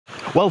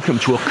Welcome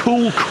to a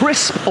cool,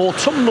 crisp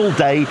autumnal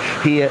day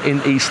here in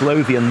East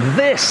Lothian.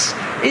 This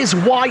is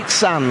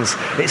Whitesands.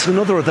 It's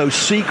another of those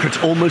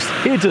secret, almost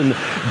hidden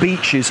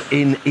beaches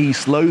in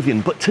East Lothian.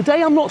 But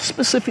today I'm not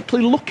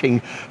specifically looking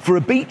for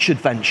a beach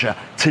adventure.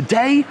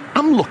 Today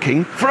I'm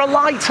looking for a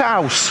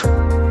lighthouse.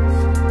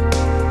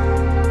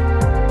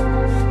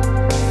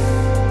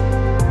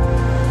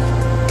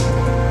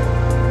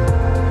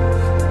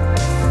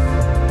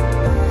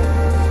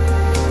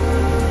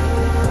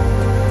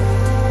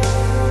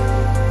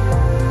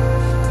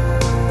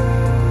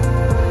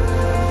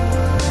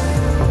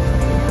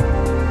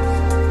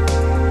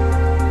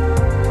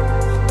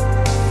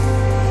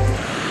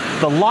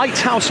 The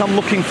lighthouse I'm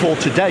looking for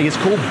today is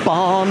called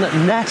Barns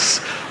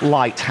Ness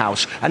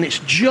Lighthouse, and it's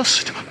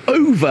just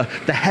over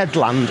the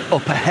headland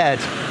up ahead.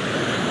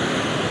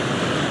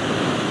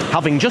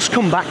 Having just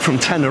come back from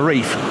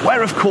Tenerife,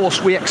 where of course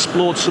we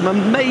explored some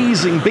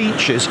amazing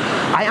beaches,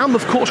 I am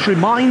of course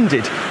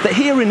reminded that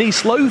here in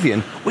East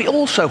Lothian we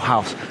also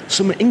have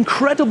some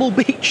incredible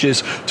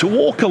beaches to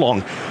walk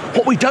along.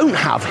 What we don't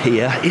have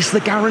here is the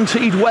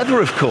guaranteed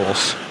weather, of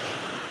course.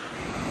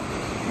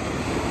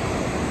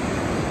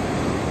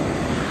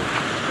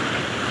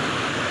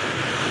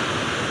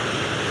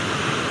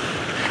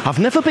 I've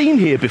never been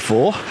here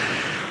before,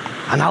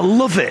 and I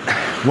love it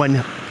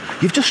when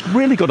you've just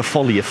really got to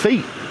follow your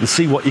feet and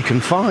see what you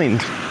can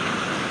find.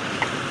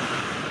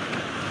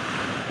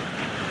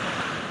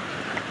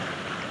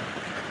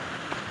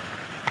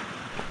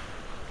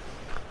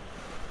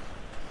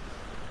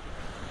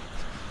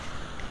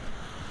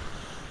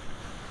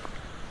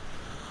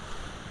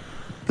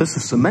 There's the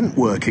cement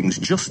workings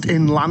just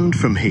inland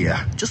from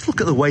here. Just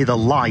look at the way the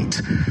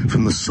light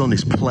from the sun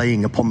is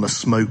playing upon the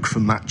smoke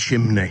from that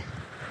chimney.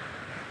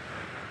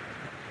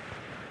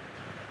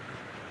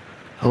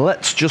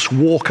 Let's just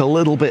walk a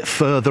little bit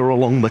further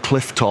along the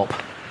cliff top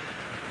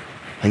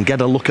and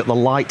get a look at the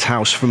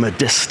lighthouse from a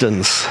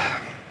distance.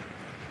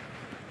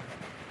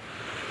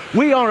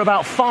 We are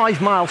about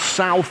 5 miles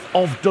south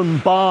of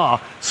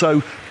Dunbar.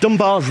 So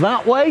Dunbar's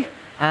that way,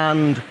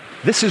 and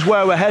this is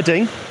where we're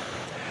heading.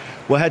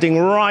 We're heading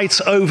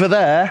right over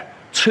there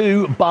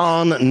to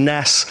Barns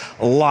Ness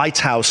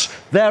Lighthouse.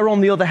 There on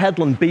the other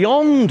headland,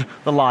 beyond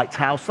the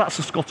lighthouse, that's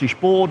the Scottish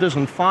borders,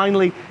 and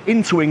finally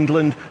into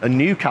England and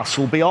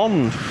Newcastle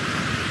beyond.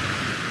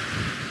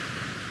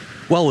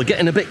 Well, we're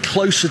getting a bit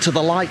closer to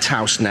the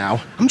lighthouse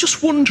now. I'm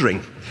just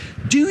wondering,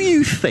 do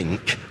you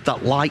think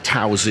that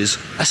lighthouses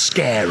are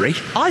scary?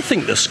 I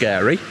think they're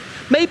scary.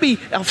 Maybe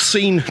I've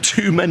seen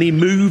too many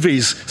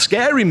movies,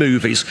 scary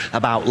movies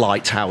about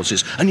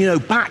lighthouses. And you know,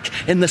 back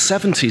in the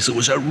 70s, there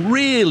was a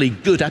really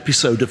good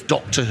episode of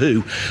Doctor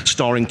Who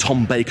starring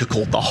Tom Baker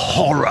called The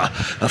Horror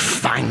of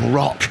Fang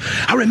Rock.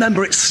 I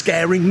remember it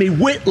scaring me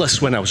witless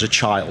when I was a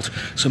child.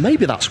 So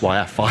maybe that's why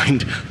I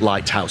find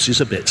lighthouses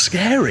a bit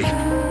scary.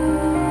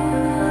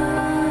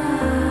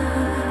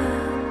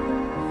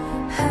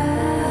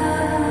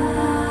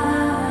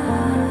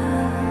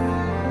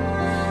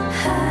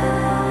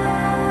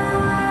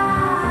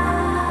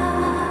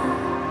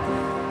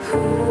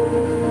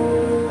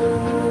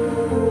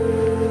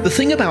 The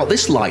thing about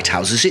this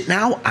lighthouse is it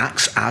now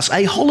acts as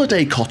a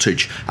holiday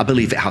cottage. I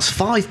believe it has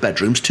 5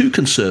 bedrooms, 2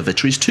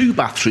 conservatories, 2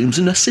 bathrooms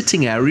and a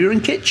sitting area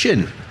and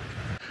kitchen.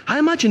 I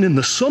imagine in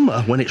the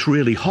summer when it's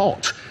really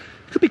hot,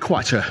 it could be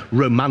quite a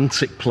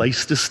romantic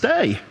place to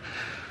stay.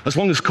 As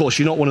long as, of course,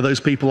 you're not one of those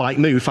people like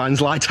me who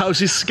finds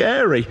lighthouses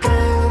scary.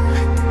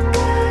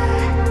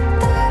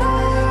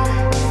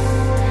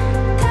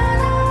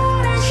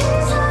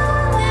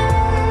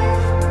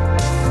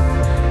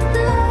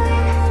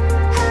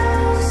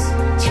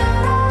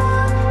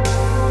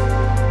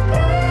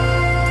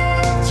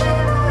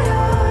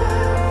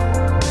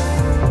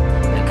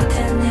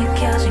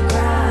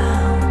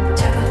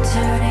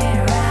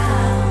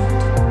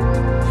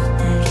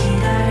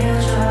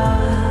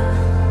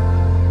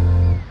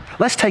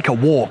 Let's take a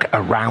walk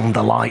around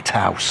the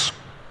lighthouse.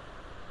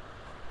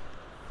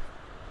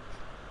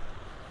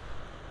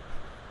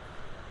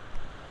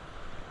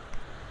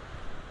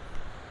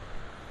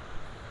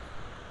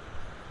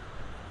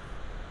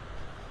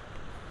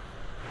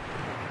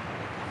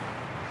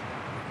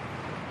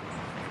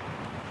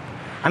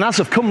 And as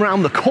I've come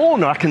round the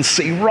corner, I can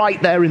see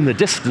right there in the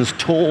distance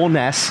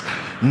Torness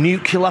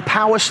Nuclear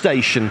Power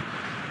Station.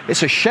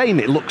 It's a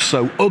shame it looks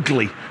so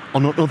ugly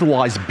on an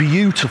otherwise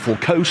beautiful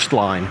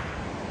coastline.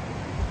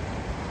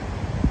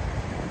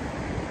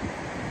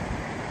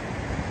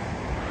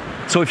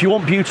 So if you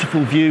want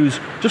beautiful views,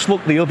 just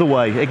look the other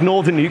way.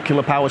 Ignore the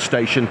nuclear power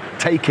station,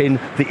 take in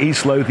the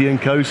East Lothian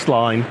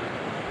coastline.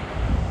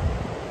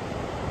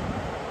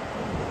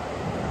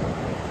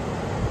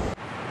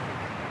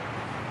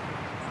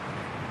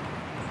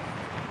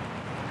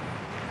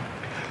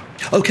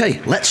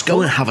 Okay, let's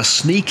go and have a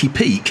sneaky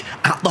peek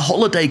at the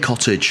holiday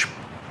cottage.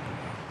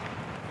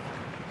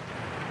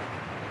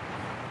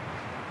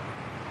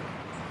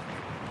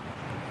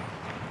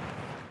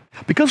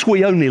 Because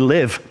we only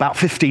live about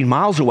 15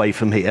 miles away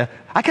from here,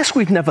 I guess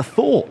we've never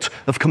thought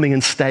of coming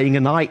and staying a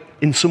night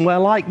in somewhere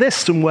like this,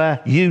 somewhere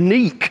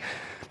unique.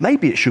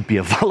 maybe it should be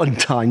a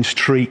Valentine's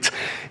treat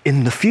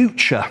in the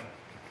future.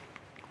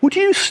 Would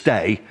you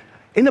stay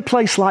in a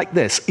place like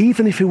this,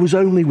 even if it was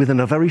only within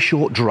a very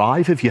short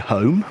drive of your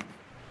home?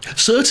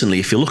 Certainly,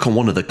 if you look on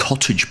one of the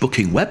cottage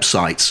booking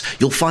websites,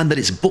 you'll find that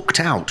it's booked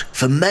out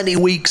for many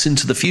weeks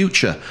into the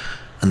future,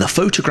 and the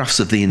photographs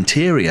of the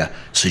interior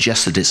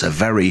suggest that it's a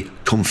very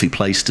comfy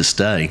place to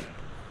stay.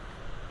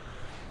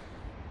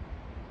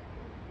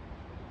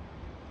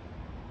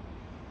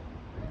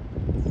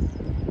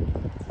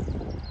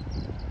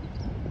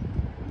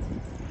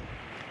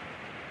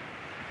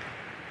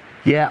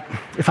 Yeah,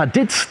 if I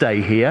did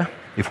stay here,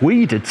 if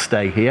we did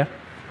stay here,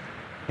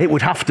 it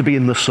would have to be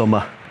in the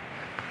summer.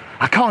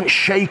 I can't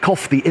shake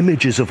off the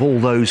images of all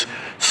those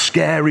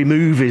scary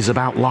movies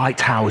about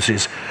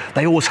lighthouses.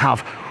 They always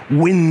have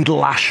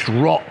wind-lashed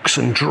rocks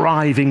and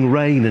driving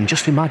rain, and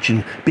just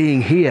imagine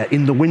being here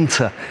in the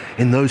winter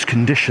in those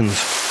conditions.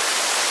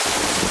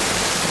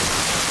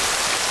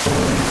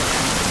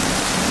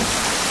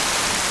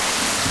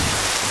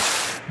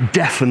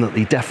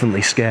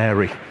 Definitely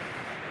scary.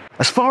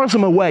 As far as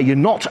I'm aware, you're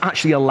not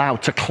actually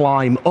allowed to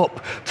climb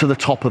up to the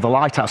top of the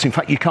lighthouse. In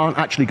fact, you can't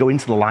actually go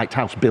into the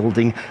lighthouse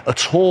building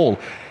at all.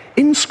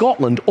 In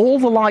Scotland, all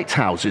the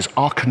lighthouses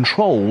are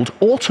controlled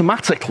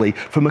automatically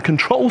from a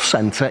control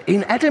centre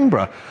in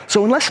Edinburgh.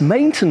 So unless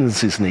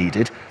maintenance is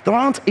needed, there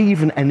aren't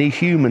even any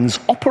humans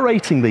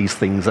operating these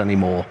things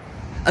anymore.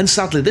 And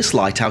sadly, this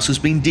lighthouse has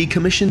been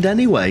decommissioned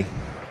anyway.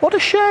 What a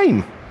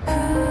shame.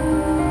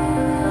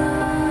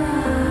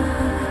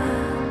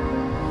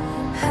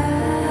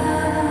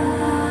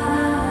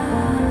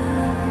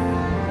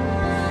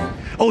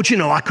 Oh, do you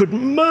know, I could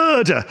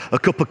murder a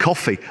cup of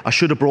coffee. I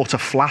should have brought a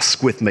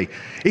flask with me.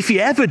 If you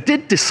ever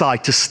did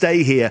decide to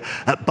stay here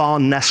at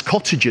Barns Ness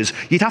Cottages,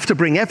 you'd have to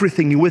bring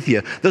everything with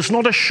you. There's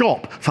not a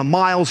shop for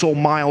miles or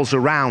miles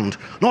around.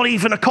 Not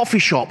even a coffee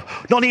shop,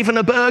 not even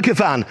a burger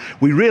van.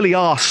 We really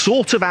are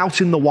sort of out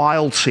in the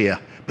wilds here.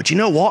 But you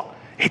know what?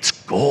 It's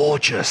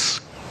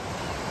gorgeous.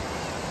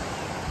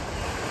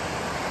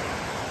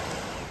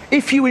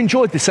 If you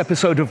enjoyed this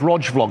episode of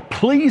Rog Vlog,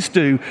 please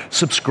do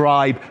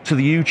subscribe to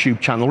the YouTube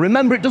channel.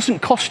 Remember, it doesn't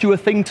cost you a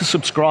thing to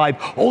subscribe.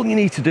 All you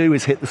need to do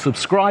is hit the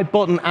subscribe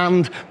button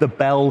and the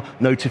bell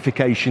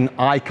notification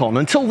icon.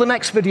 Until the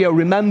next video,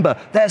 remember,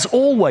 there's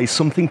always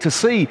something to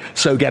see.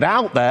 So get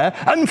out there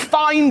and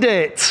find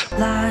it.